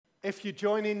If you're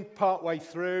joining partway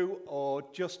through or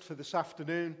just for this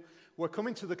afternoon, we're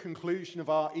coming to the conclusion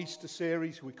of our Easter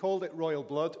series. We called it Royal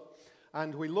Blood,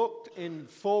 and we looked in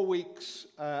 4 weeks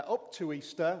up to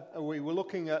Easter, and we were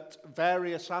looking at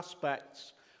various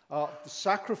aspects of the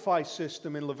sacrifice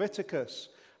system in Leviticus,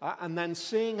 and then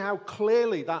seeing how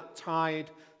clearly that tied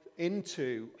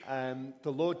into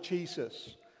the Lord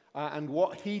Jesus and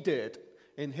what he did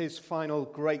in his final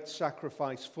great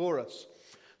sacrifice for us.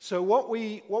 So what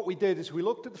we did is we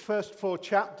looked at the first 4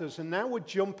 chapters, and now we're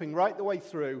jumping right the way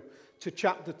through to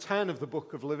chapter 10 of the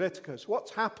book of Leviticus. What's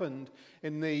happened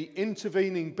in the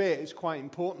intervening bit is quite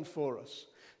important for us.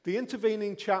 The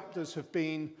intervening chapters have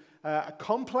been a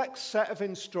complex set of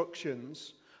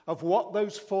instructions of what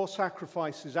those 4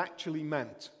 sacrifices actually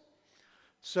meant.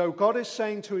 So God is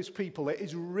saying to his people, it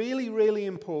is really, really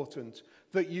important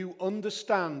that you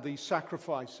understand these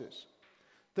sacrifices,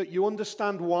 that you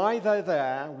understand why they're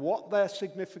there, what their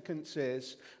significance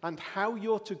is, and how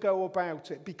you're to go about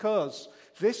it, because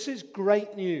this is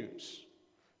great news.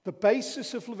 The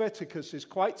basis of Leviticus is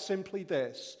quite simply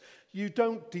this: you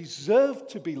don't deserve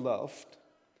to be loved,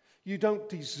 you don't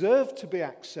deserve to be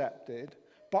accepted,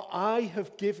 but I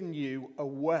have given you a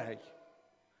way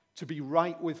to be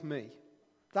right with me.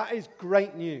 That is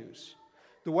great news.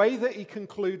 The way that he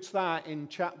concludes that in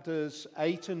chapters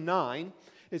 8 and 9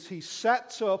 is he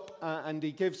sets up and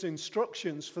he gives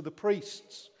instructions for the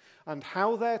priests and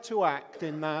how they're to act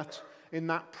in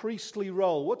that priestly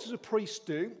role. What does a priest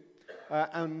do?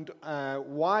 And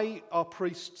why are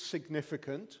priests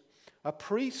significant? A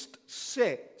priest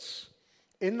sits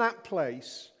in that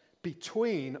place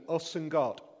between us and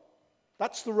God.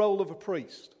 That's the role of a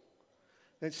priest.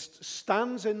 It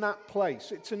stands in that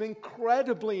place. It's an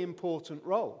incredibly important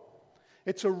role.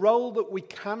 It's a role that we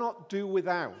cannot do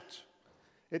without.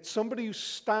 It's somebody who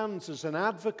stands as an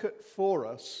advocate for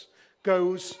us,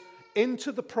 goes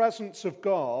into the presence of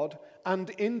God and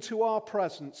into our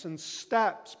presence and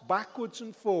steps backwards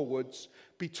and forwards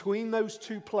between those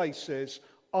 2 places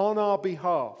on our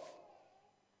behalf.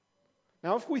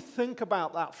 Now, if we think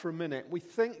about that for a minute, we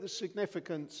think the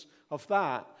significance of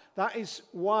that. That is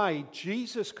why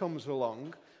Jesus comes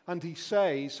along and he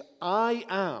says, I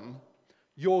am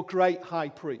your great high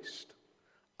priest.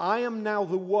 I am now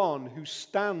the one who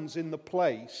stands in the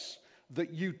place that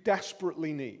you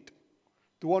desperately need.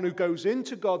 The one who goes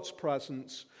into God's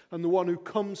presence and the one who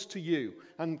comes to you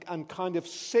and kind of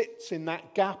sits in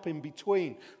that gap in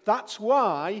between. That's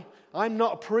why I'm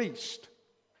not a priest.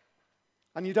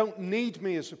 And you don't need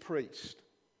me as a priest,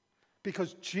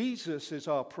 because Jesus is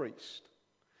our priest.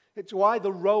 It's why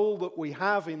the role that we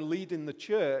have in leading the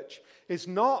church is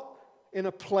not in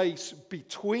a place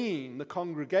between the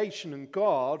congregation and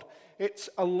God. It's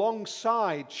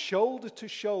alongside, shoulder to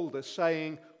shoulder,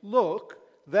 saying, look,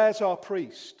 there's our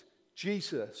priest,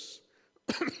 Jesus.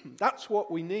 That's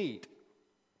what we need.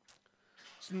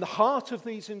 It's in the heart of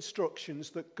these instructions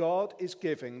that God is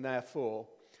giving, therefore,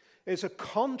 is a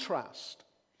contrast.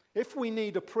 If we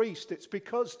need a priest, it's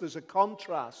because there's a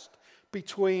contrast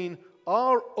between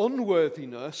our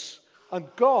unworthiness and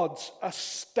God's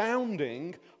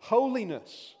astounding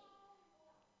holiness.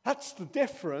 That's the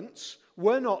difference.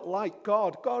 We're not like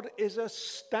God. God is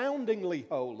astoundingly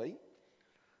holy,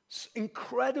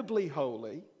 incredibly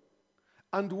holy,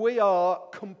 and we are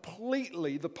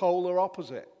completely the polar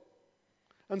opposite.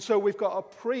 And so we've got a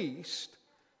priest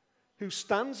who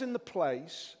stands in the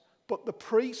place, but the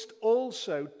priest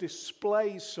also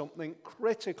displays something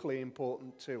critically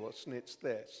important to us, and it's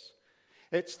this.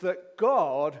 It's that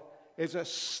God is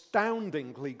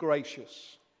astoundingly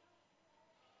gracious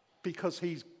because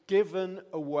he's given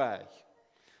a way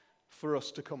for us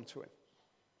to come to him.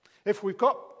 If we've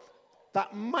got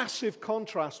that massive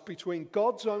contrast between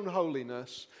God's own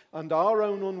holiness and our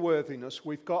own unworthiness,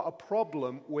 we've got a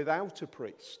problem without a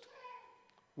priest.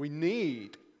 We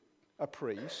need a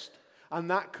priest, and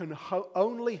that can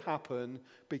only happen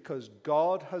because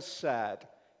God has said,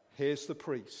 here's the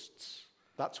priests.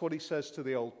 That's what he says to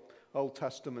the Old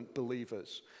Testament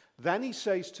believers. Then he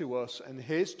says to us, and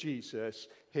here's Jesus,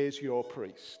 here's your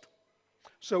priest.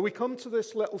 So we come to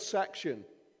this little section,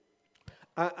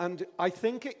 and I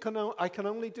think I can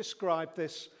only describe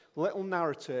this little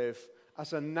narrative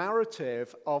as a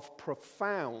narrative of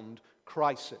profound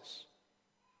crisis.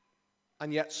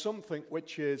 And yet something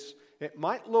which is, it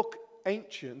might look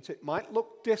ancient, it might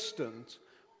look distant,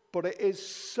 but it is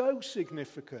so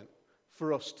significant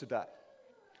for us today.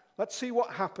 Let's see what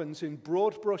happens in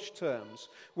broad brush terms.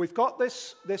 We've got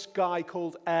this guy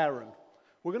called Aaron.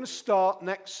 We're going to start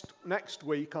next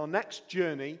week. Our next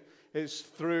journey is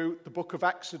through the book of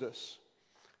Exodus.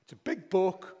 It's a big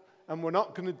book, and we're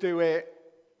not going to do it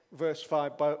verse by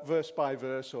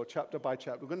verse or chapter by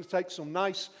chapter. We're going to take some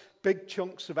nice big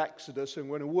chunks of Exodus and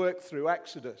we're going to work through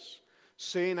Exodus,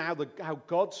 seeing how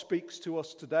God speaks to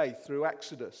us today through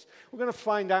Exodus. We're going to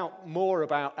find out more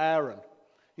about Aaron.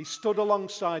 He stood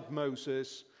alongside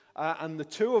Moses, and the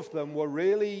two of them were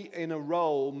really in a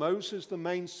role, Moses the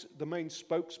main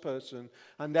spokesperson,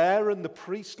 and Aaron the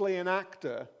priestly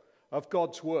enactor of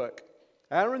God's work.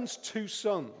 Aaron's two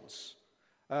sons,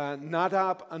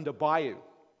 Nadab and Abihu,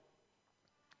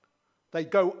 they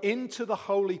go into the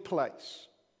holy place.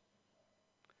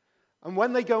 And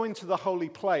when they go into the holy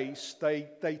place,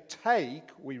 they take,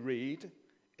 we read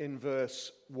in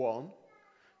verse 1,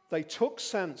 they took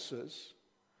censers,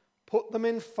 put them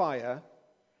in fire,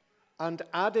 and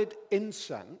added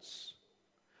incense,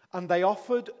 and they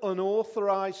offered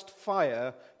unauthorized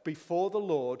fire before the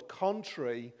Lord,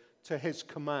 contrary to his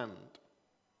command.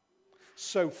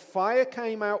 So fire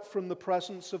came out from the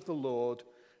presence of the Lord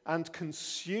and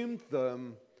consumed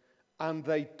them, and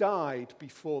they died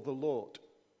before the Lord.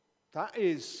 That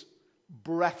is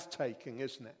breathtaking,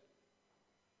 isn't it?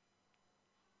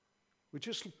 We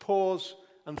just pause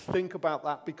and think about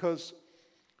that, because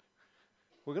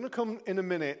we're going to come in a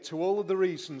minute to all of the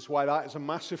reasons why that is a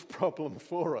massive problem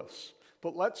for us.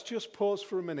 But let's just pause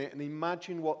for a minute and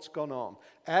imagine what's gone on.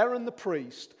 Aaron the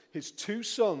priest, his two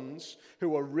sons,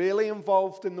 who are really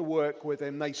involved in the work with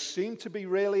him, they seem to be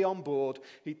really on board.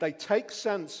 They take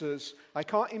censers. I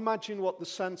can't imagine what the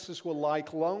censers were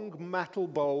like, long metal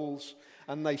bowls,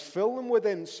 and they fill them with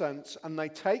incense, and they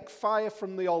take fire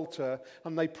from the altar,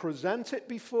 and they present it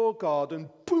before God, and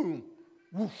boom,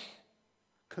 whoosh,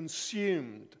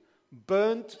 consumed,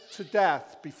 burnt to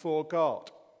death before God.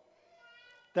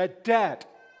 They're dead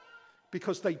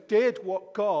because they did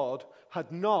what God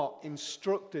had not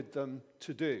instructed them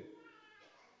to do.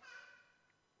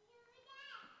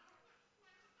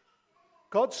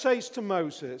 God says to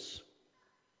Moses,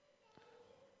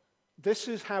 this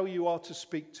is how you are to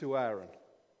speak to Aaron.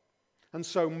 And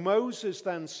so Moses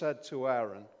then said to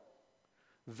Aaron,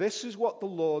 this is what the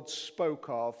Lord spoke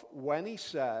of when he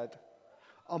said,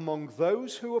 among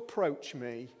those who approach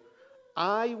me,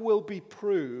 I will be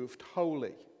proved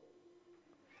holy.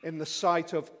 In the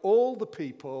sight of all the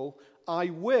people,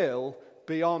 I will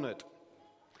be honored.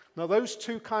 Now, those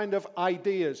two kind of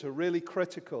ideas are really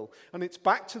critical. And it's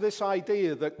back to this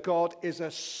idea that God is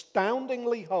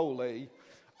astoundingly holy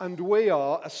and we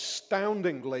are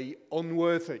astoundingly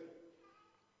unworthy.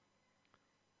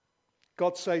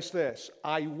 God says this,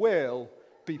 I will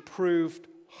be proved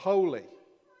holy.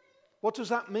 What does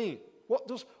that mean? What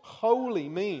does holy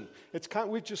mean?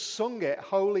 We've just sung it,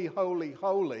 holy, holy,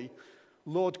 holy,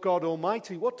 Lord God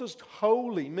Almighty. What does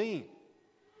holy mean?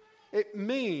 It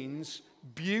means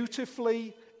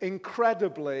beautifully,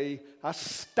 incredibly,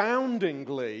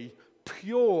 astoundingly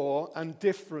pure and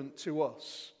different to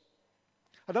us.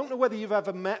 I don't know whether you've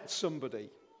ever met somebody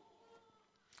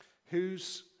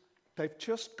they've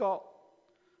just got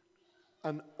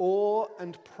an awe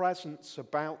and presence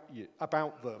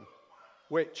about them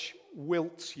which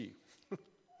wilts you.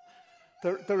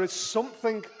 There is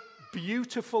something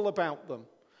beautiful about them.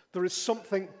 There is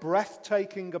something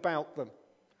breathtaking about them.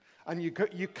 And you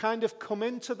kind of come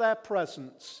into their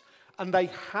presence and they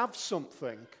have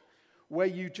something where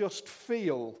you just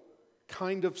feel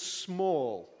kind of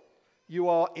small. You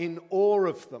are in awe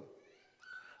of them.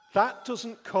 That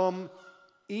doesn't come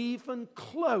even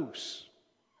close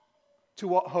to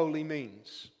what holy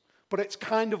means. But it's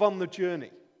kind of on the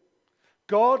journey.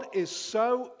 God is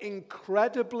so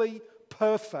incredibly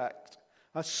perfect,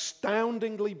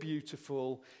 astoundingly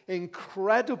beautiful,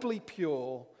 incredibly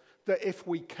pure, that if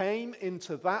we came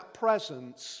into that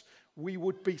presence, we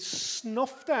would be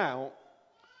snuffed out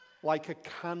like a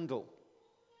candle.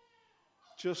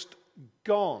 Just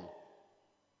gone.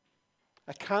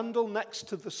 A candle next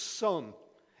to the sun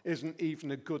isn't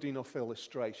even a good enough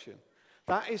illustration.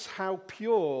 That is how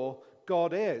pure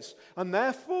God is. And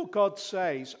therefore God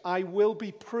says, I will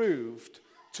be proved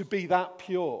to be that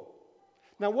pure.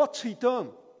 Now what's he done?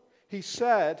 He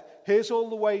said, here's all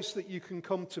the ways that you can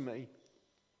come to me.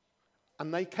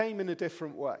 And they came in a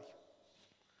different way.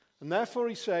 And therefore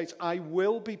he says, I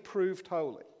will be proved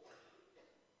holy.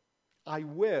 I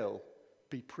will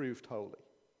be proved holy.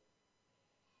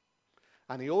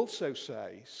 And he also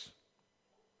says,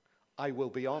 I will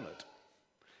be honored.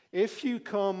 If you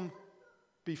come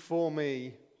before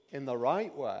me in the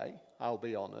right way, I'll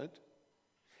be honored.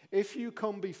 If you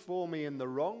come before me in the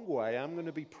wrong way, I'm going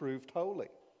to be proved holy.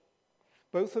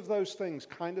 Both of those things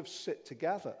kind of sit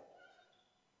together.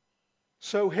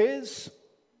 So here's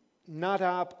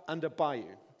Nadab and Abihu.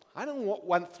 I don't know what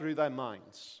went through their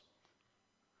minds.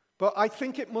 But I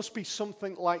think it must be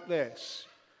something like this.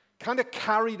 Kind of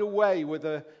carried away with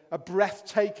a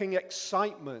breathtaking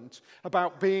excitement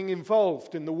about being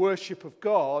involved in the worship of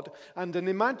God and an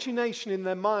imagination in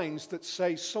their minds that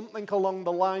says something along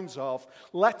the lines of,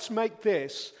 let's make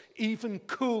this even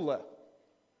cooler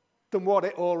than what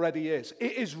it already is.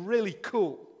 It is really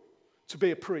cool to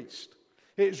be a priest.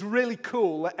 It is really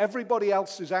cool that everybody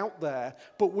else is out there,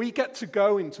 but we get to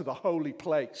go into the holy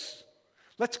place.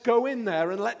 Let's go in there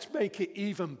and let's make it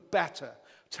even better.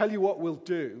 Tell you what we'll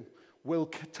do. We'll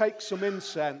take some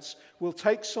incense, we'll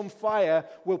take some fire,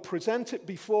 we'll present it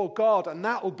before God, and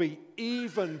that'll be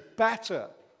even better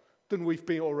than we've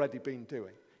already been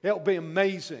doing. It'll be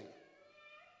amazing.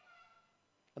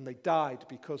 And they died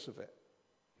because of it.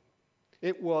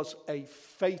 It was a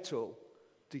fatal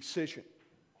decision.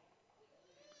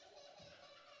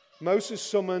 Moses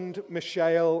summoned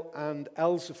Mishael and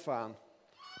Elzaphan,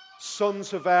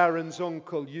 sons of Aaron's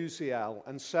uncle Uziel,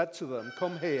 and said to them,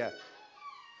 "Come here,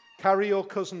 carry your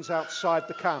cousins outside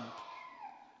the camp,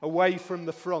 away from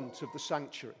the front of the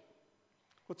sanctuary."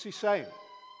 What's he saying?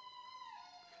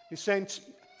 He's saying,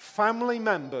 family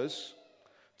members,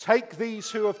 take these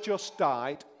who have just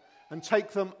died and take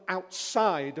them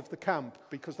outside of the camp,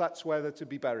 because that's where they're to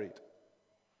be buried.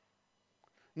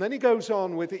 And then he goes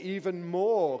on with even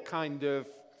more kind of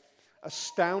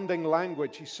astounding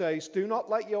language. He says, "Do not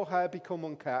let your hair become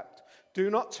unkempt. Do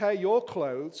not tear your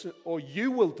clothes, or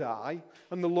you will die,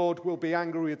 and the Lord will be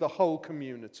angry with the whole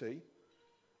community.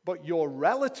 But your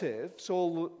relatives,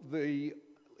 all the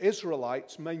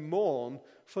Israelites, may mourn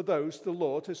for those the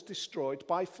Lord has destroyed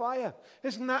by fire."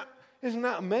 Isn't that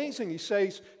amazing? He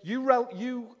says, you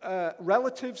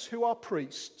relatives who are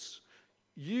priests,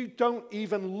 you don't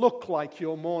even look like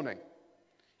you're mourning.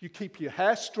 You keep your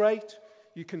hair straight.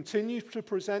 You continue to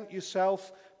present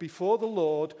yourself before the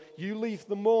Lord. You leave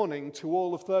the mourning to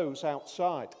all of those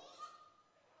outside.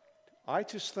 I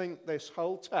just think this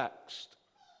whole text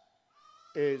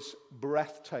is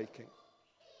breathtaking.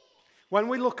 When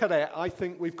we look at it, I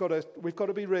think we've got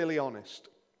to be really honest.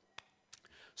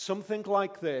 Something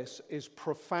like this is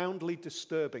profoundly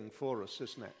disturbing for us,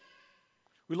 isn't it?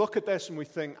 We look at this and we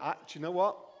think, do you know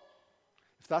what?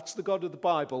 If that's the God of the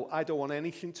Bible, I don't want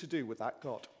anything to do with that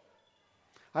God.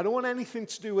 I don't want anything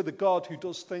to do with a God who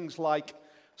does things like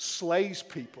slays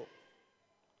people.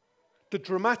 The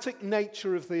dramatic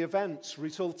nature of the events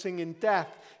resulting in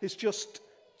death is just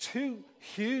too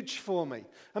huge for me.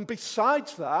 And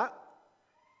besides that,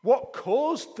 what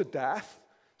caused the death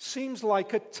seems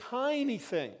like a tiny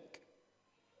thing.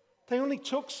 They only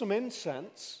took some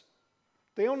incense.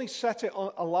 They only set it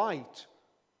alight.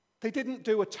 They didn't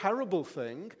do a terrible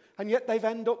thing, and yet they've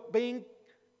ended up being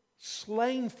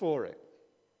slain for it.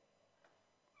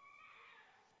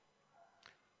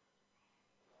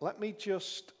 Let me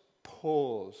just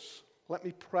pause. Let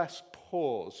me press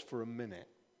pause for a minute.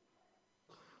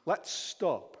 Let's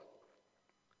stop.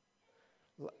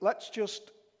 Let's just,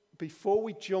 before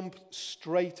we jump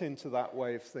straight into that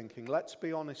way of thinking, let's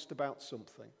be honest about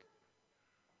something.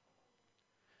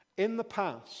 In the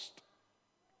past,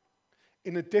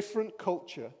 in a different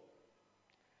culture,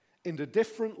 in a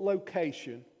different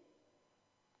location,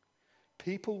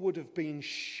 people would have been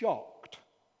shocked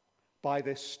by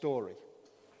this story.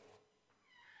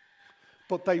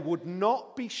 But they would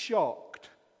not be shocked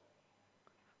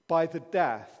by the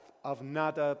death of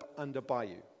Nadab and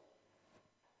Abihu.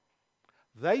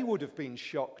 They would have been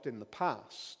shocked in the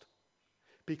past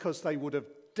because they would have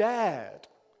dared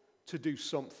to do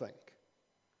something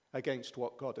against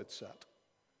what God had said.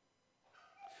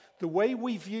 The way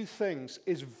we view things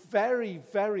is very,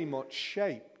 very much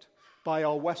shaped by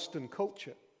our Western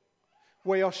culture.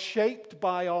 We are shaped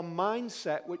by our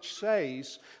mindset, which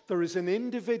says there is an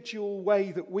individual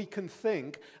way that we can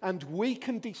think and we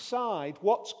can decide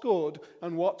what's good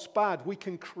and what's bad. We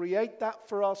can create that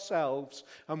for ourselves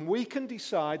and we can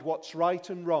decide what's right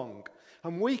and wrong.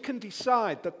 And we can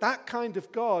decide that that kind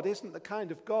of God isn't the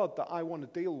kind of God that I want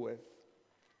to deal with.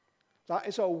 That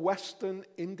is our Western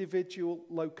individual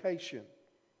location.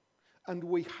 And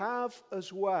we have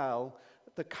as well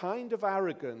the kind of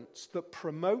arrogance that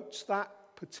promotes that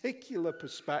particular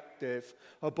perspective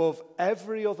above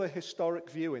every other historic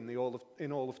view in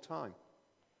all of time.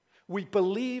 We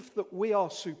believe that we are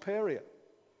superior.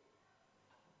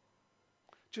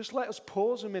 Just let us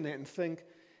pause a minute and think,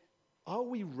 are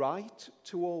we right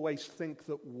to always think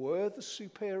that we're the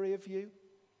superior view?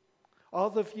 Are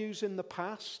the views in the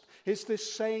past? Is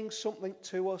this saying something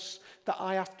to us that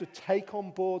I have to take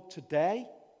on board today?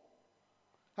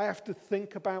 I have to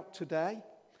think about today.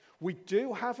 We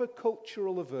do have a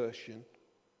cultural aversion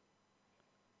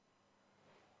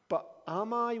but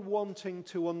am I wanting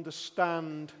to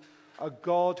understand a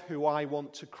God who I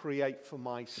want to create for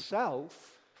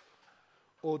myself,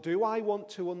 or do I want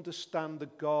to understand the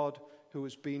God who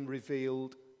has been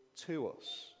revealed to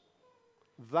us?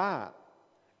 That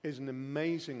is an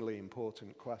amazingly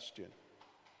important question.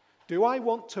 Do I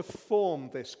want to form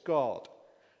this God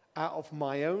out of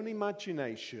my own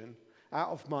imagination, out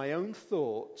of my own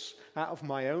thoughts, out of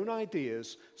my own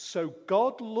ideas, so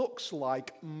God looks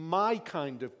like my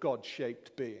kind of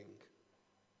God-shaped being?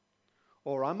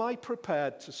 Or am I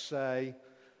prepared to say,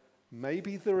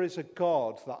 maybe there is a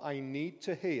God that I need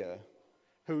to hear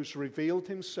who's revealed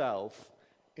himself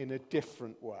in a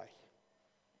different way?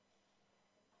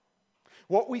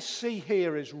 What we see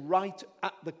here is right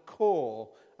at the core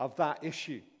of that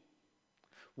issue.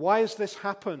 Why has this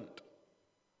happened?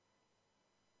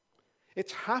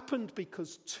 It's happened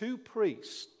because two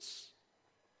priests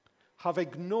have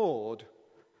ignored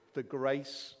the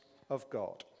grace of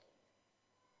God.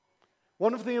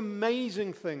 One of the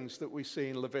amazing things that we see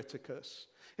in Leviticus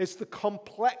is the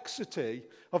complexity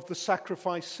of the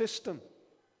sacrifice system.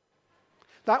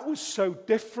 That was so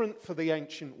different for the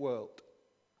ancient world.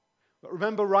 But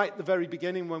remember right at the very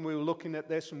beginning when we were looking at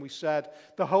this and we said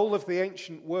the whole of the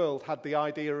ancient world had the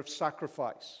idea of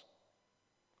sacrifice.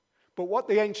 But what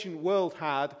the ancient world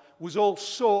had was all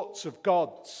sorts of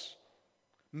gods.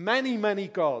 Many, many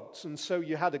gods. And so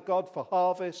you had a god for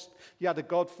harvest, you had a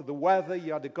god for the weather,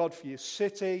 you had a god for your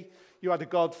city, you had a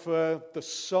god for the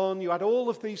sun, you had all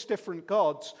of these different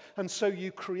gods. And so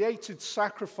you created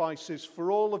sacrifices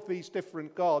for all of these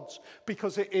different gods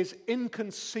because it is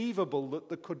inconceivable that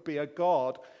there could be a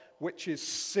God which is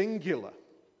singular.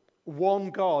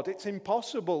 One God. It's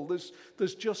impossible.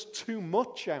 There's just too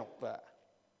much out there.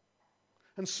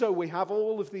 And so we have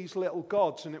all of these little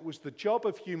gods, and it was the job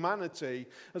of humanity,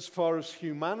 as far as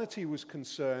humanity was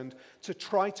concerned, to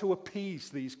try to appease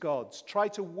these gods, try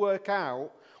to work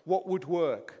out what would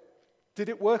work. Did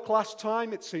it work last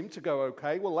time? It seemed to go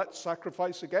okay. Well, let's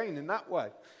sacrifice again in that way.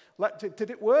 Did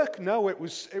it work? No,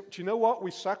 do you know what?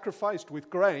 We sacrificed with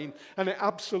grain, and it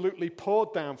absolutely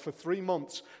poured down for 3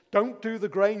 months. Don't do the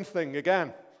grain thing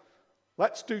again.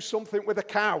 Let's do something with a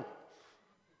cow.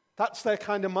 That's their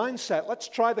kind of mindset. Let's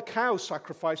try the cow,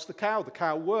 sacrifice the cow. The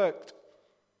cow worked.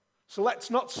 So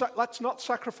let's not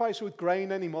sacrifice with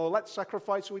grain anymore. Let's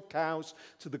sacrifice with cows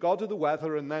to the god of the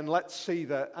weather, and then let's see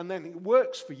that. And then it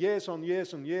works for years on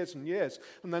years and years and years.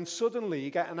 And then suddenly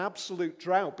you get an absolute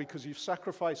drought because you've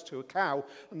sacrificed to a cow,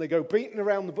 and they go beating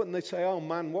around the bush and they say, oh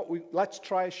man, let's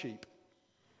try a sheep.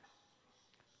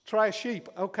 Try a sheep.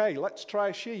 Okay, let's try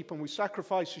a sheep. And we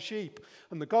sacrifice a sheep.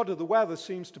 And the god of the weather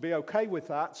seems to be okay with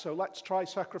that. So let's try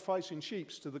sacrificing sheep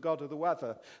to the god of the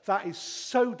weather. That is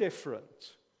so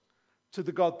different to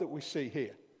the God that we see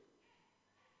here.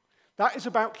 That is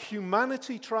about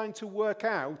humanity trying to work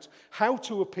out how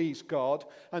to appease God.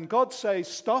 And God says,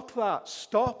 stop that.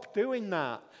 Stop doing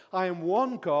that. I am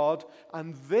one God,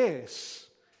 and this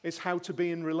is how to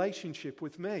be in relationship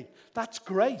with me. That's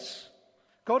grace.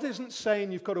 God isn't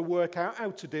saying you've got to work out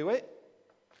how to do it.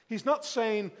 He's not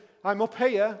saying, I'm up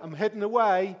here, I'm hidden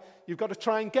away, you've got to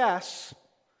try and guess.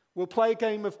 We'll play a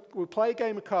game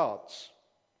of cards.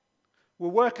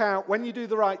 We'll work out, when you do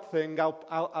the right thing,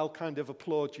 I'll kind of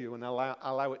applaud you and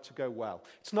allow it to go well.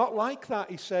 It's not like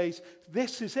that. He says,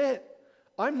 this is it.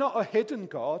 I'm not a hidden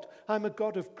God. I'm a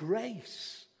God of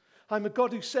grace. I'm a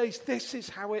God who says, this is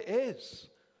how it is.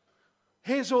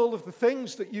 Here's all of the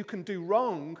things that you can do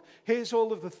wrong. Here's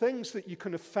all of the things that you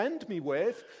can offend me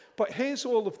with. But here's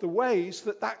all of the ways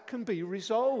that can be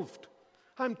resolved.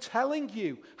 I'm telling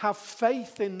you, have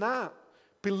faith in that.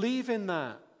 Believe in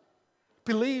that.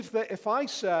 Believe that if I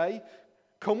say,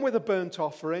 come with a burnt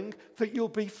offering, that you'll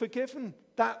be forgiven.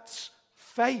 That's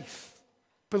faith.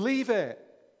 Believe it.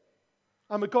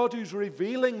 I'm a God who's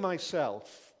revealing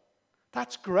myself.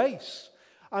 That's grace.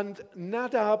 And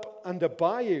Nadab and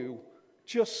Abihu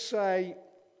just say,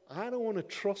 I don't want to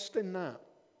trust in that.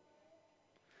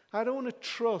 I don't want to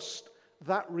trust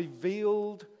that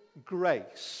revealed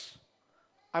grace.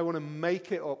 I want to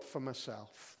make it up for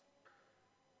myself.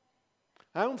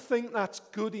 I don't think that's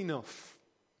good enough.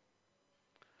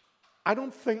 I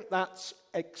don't think that's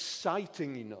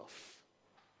exciting enough.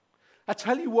 I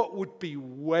tell you what would be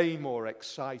way more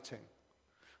exciting.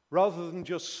 Rather than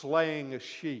just slaying a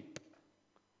sheep,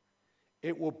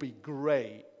 it would be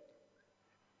great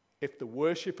if the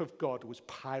worship of God was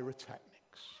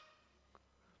pyrotechnics.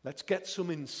 Let's get some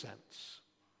incense.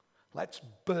 Let's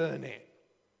burn it.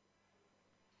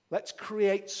 Let's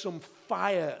create some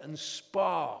fire and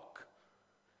spark.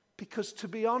 Because to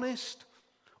be honest,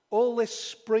 all this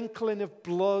sprinkling of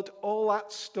blood, all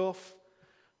that stuff,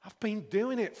 I've been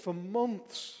doing it for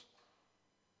months.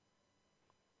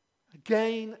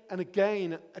 Again and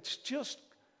again. It's just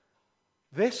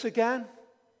this again.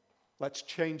 Let's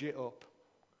change it up.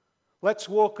 Let's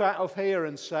walk out of here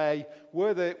and say,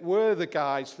 we're the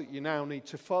guys that you now need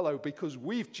to follow because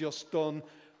we've just done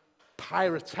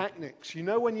pyrotechnics. You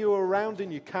know when you were around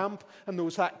in your camp and there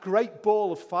was that great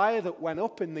ball of fire that went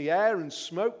up in the air and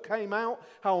smoke came out?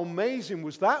 How amazing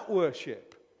was that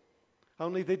worship?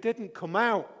 Only they didn't come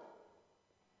out.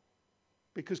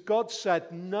 Because God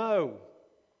said, no,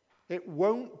 it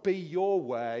won't be your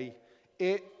way,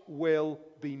 it will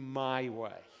be my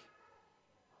way.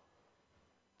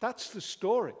 That's the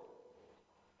story.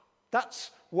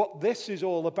 That's what this is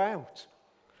all about.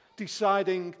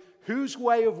 Deciding whose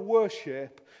way of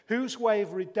worship, whose way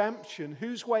of redemption,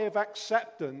 whose way of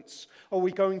acceptance are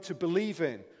we going to believe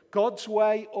in? God's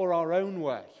way or our own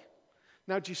way?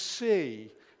 Now, do you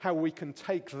see how we can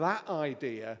take that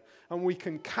idea and we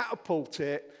can catapult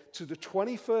it to the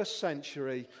 21st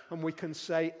century and we can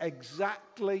say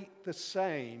exactly the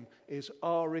same is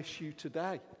our issue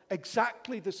today.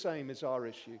 Exactly the same is our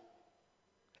issue.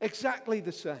 Exactly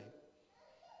the same.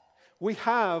 We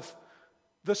have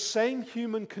the same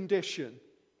human condition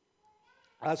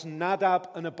as Nadab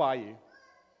and Abihu.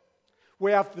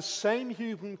 We have the same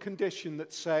human condition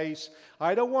that says,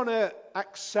 I don't want to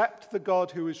accept the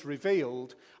God who is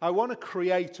revealed. I want to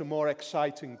create a more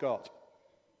exciting God.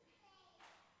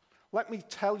 Let me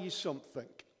tell you something.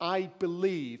 I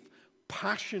believe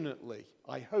passionately,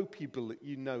 I hope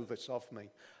you know this of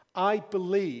me, I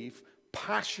believe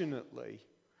passionately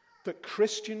that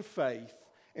Christian faith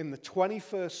in the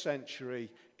 21st century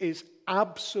is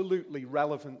absolutely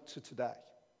relevant to today.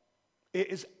 It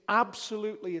is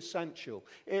absolutely essential.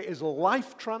 It is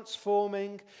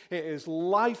life-transforming. It is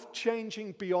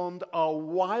life-changing beyond our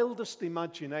wildest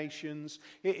imaginations.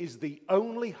 It is the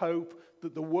only hope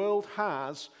that the world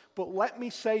has. But let me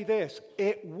say this,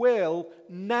 it will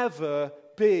never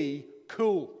be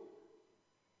cool.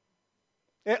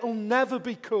 It'll never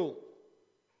be cool.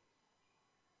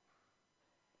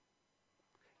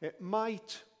 It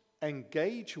might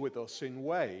engage with us in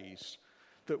ways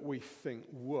that we think,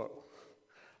 whoa,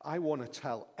 I want to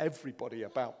tell everybody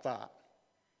about that.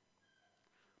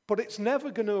 But it's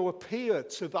never going to appear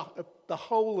to the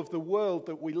whole of the world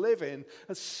that we live in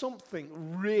as something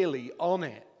really on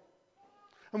it.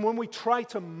 And when we try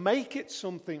to make it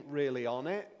something really on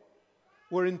it,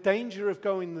 we're in danger of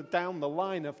going down the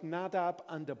line of Nadab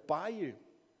and Abihu.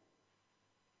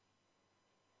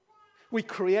 We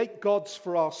create gods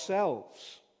for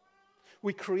ourselves.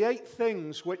 We create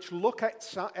things which look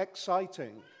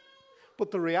exciting.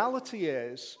 But the reality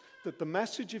is that the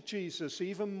message of Jesus,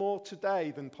 even more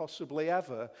today than possibly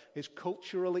ever, is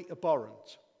culturally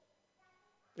abhorrent.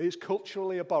 It is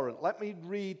culturally abhorrent. Let me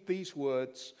read these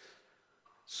words,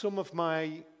 some of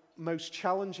my most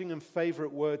challenging and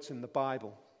favorite words in the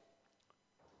Bible.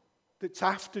 It's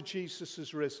after Jesus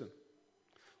has risen.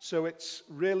 So it's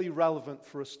really relevant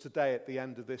for us today at the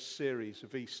end of this series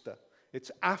of Easter.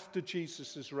 It's after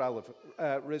Jesus has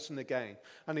risen again.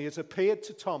 And he has appeared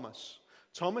to Thomas.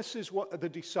 Thomas is the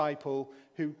disciple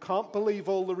who can't believe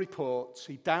all the reports.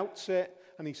 He doubts it.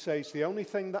 And he says, the only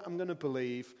thing that I'm going to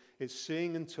believe is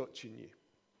seeing and touching you.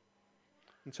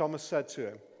 And Thomas said to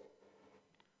him,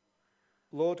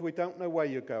 Lord, we don't know where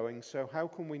you're going, so how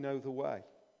can we know the way?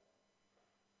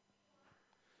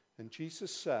 And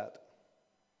Jesus said,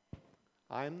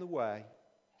 I am the way,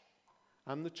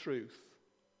 and the truth,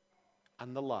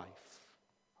 and the life.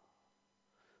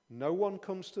 No one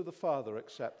comes to the Father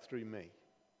except through me.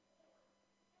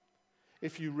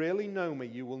 If you really know me,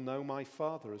 you will know my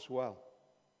Father as well.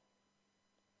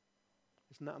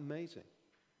 Isn't that amazing?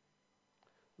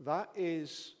 That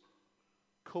is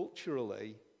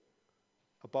culturally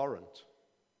abhorrent.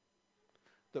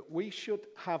 That we should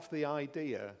have the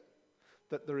idea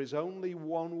that there is only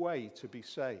one way to be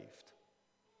saved.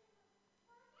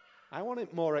 I want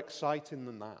it more exciting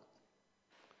than that.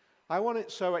 I want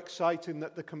it so exciting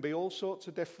that there can be all sorts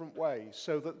of different ways,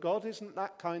 so that God isn't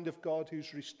that kind of God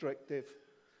who's restrictive,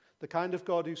 the kind of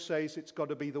God who says it's got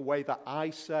to be the way that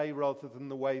I say rather than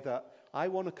the way that I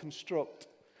want to construct.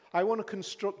 I want to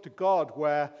construct a God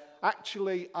where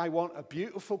actually I want a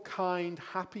beautiful, kind,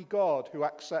 happy God who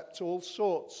accepts all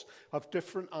sorts of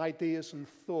different ideas and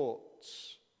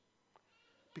thoughts.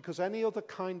 Because any other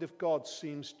kind of God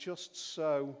seems just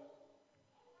so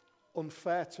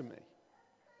unfair to me.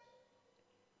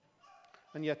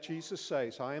 And yet Jesus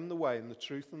says, I am the way and the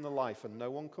truth and the life, and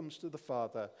no one comes to the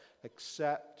Father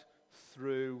except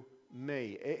through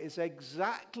me. It is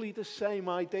exactly the same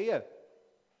idea.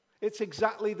 It's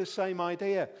exactly the same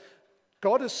idea.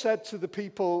 God has said to the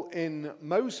people in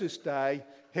Moses' day,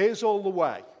 here's all the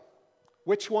way.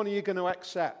 Which one are you going to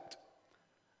accept?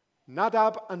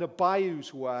 Nadab and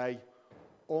Abihu's way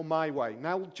or my way?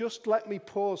 Now, just let me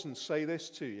pause and say this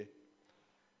to you.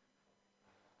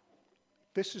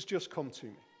 This has just come to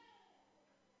me.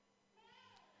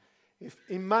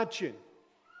 Imagine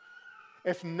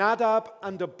if Nadab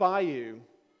and Abihu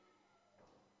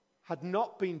had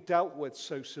not been dealt with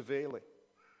so severely.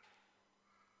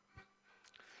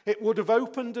 It would have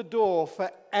opened a door for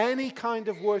any kind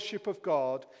of worship of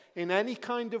God in any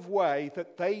kind of way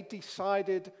that they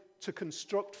decided to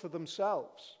construct for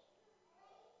themselves.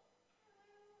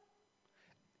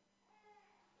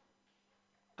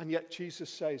 And yet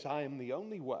Jesus says, I am the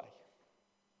only way.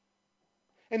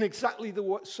 In exactly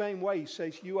the same way, he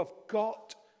says, you have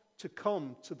got to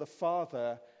come to the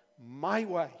Father my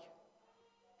way,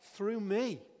 through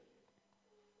me.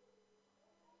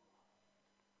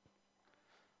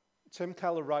 Tim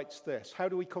Keller writes this. How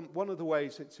do we come? One of the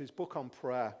ways, it's his book on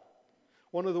prayer.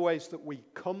 One of the ways that we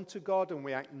come to God and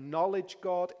we acknowledge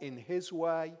God in his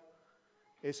way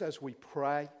is as we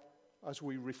pray, as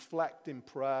we reflect in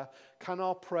prayer. Can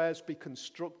our prayers be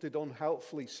constructed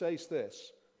unhelpfully? He says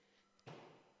this.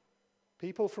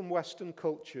 People from Western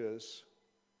cultures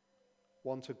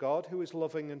want a God who is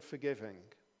loving and forgiving,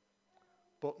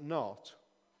 but not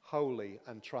holy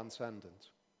and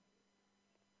transcendent.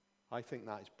 I think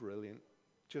that is brilliant,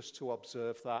 just to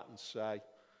observe that and say,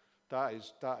 that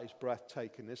is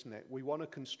breathtaking, isn't it? We want to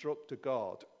construct a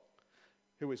God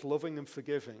who is loving and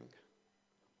forgiving,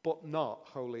 but not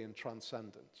holy and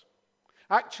transcendent.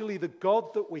 Actually, the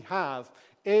God that we have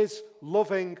is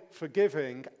loving,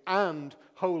 forgiving, and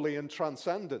holy and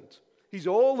transcendent. He's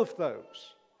all of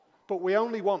those, but we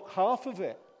only want half of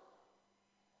it.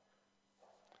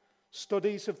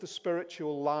 Studies of the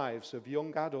spiritual lives of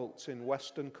young adults in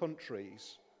Western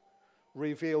countries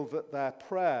reveal that their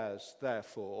prayers,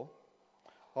 therefore,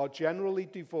 are generally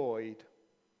devoid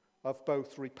of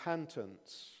both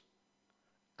repentance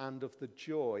and of the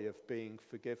joy of being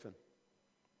forgiven.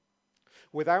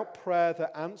 Without prayer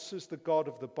that answers the God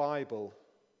of the Bible,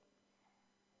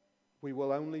 we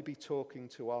will only be talking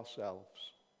to ourselves.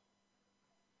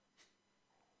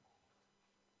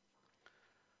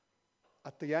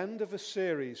 At the end of a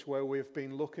series where we've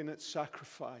been looking at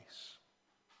sacrifice,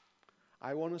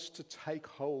 I want us to take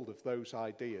hold of those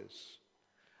ideas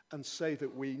and say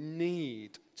that we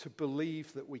need to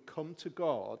believe that we come to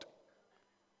God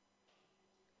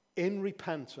in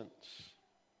repentance,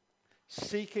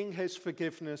 seeking his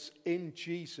forgiveness in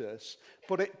Jesus,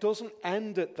 but it doesn't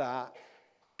end at that.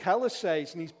 Keller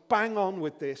says, and he's bang on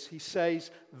with this, he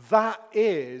says, that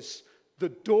is the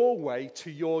doorway to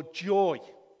your joy.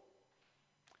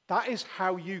 That is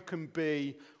how you can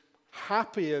be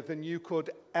happier than you could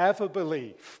ever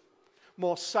believe,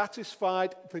 more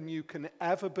satisfied than you can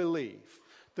ever believe.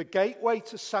 The gateway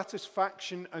to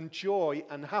satisfaction and joy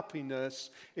and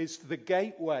happiness is the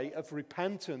gateway of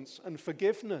repentance and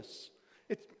forgiveness.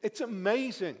 It's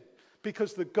amazing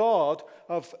because the God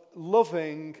of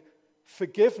loving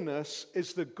forgiveness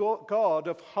is the God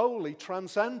of holy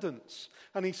transcendence.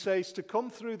 And he says to come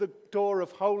through the door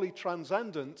of holy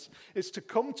transcendence is to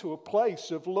come to a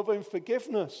place of loving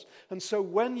forgiveness. And so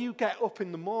when you get up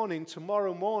in the morning,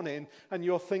 tomorrow morning, and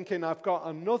you're thinking, I've got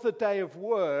another day of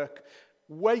work,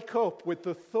 wake up with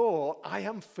the thought, I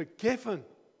am forgiven.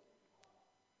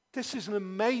 This is an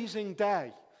amazing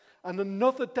day. And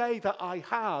another day that I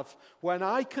have when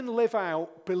I can live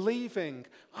out believing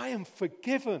I am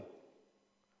forgiven.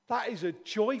 That is a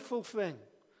joyful thing.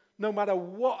 No matter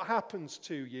what happens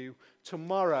to you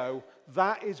tomorrow,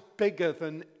 that is bigger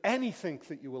than anything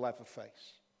that you will ever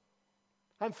face.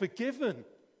 I'm forgiven.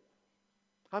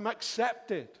 I'm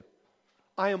accepted.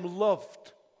 I am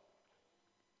loved.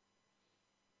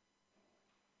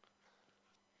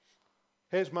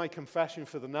 Here's my confession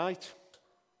for the night.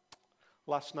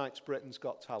 Last night's Britain's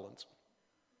Got Talent.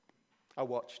 I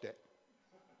watched it.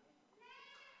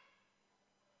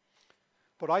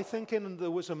 But I think there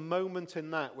was a moment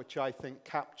in that which I think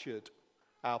captured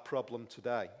our problem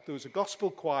today. There was a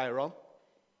gospel choir on,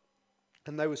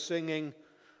 and they were singing,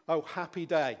 "Oh, Happy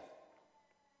Day."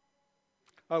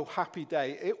 Oh, Happy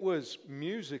Day. It was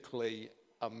musically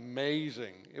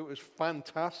amazing. It was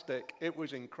fantastic. It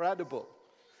was incredible.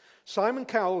 Simon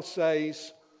Cowell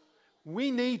says,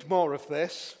 we need more of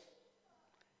this.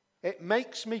 It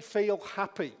makes me feel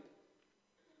happy.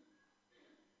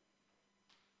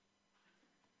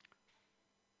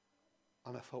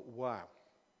 And I thought, wow.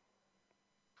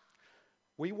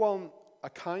 We want a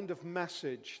kind of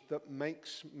message that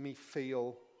makes me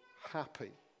feel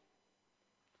happy.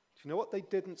 Do you know what they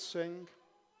didn't sing?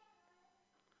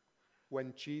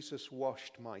 When Jesus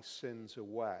washed my sins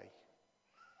away.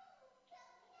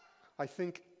 I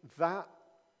think that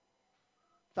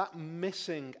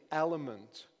missing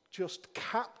element just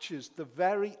captures the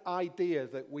very idea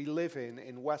that we live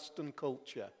in Western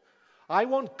culture. I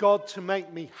want God to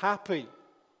make me happy.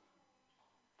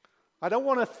 I don't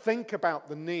want to think about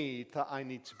the need that I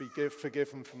need to be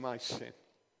forgiven for my sin.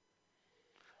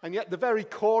 And yet the very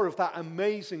core of that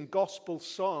amazing gospel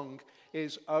song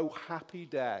is, "Oh, happy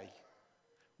day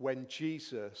when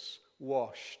Jesus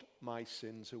washed my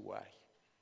sins away."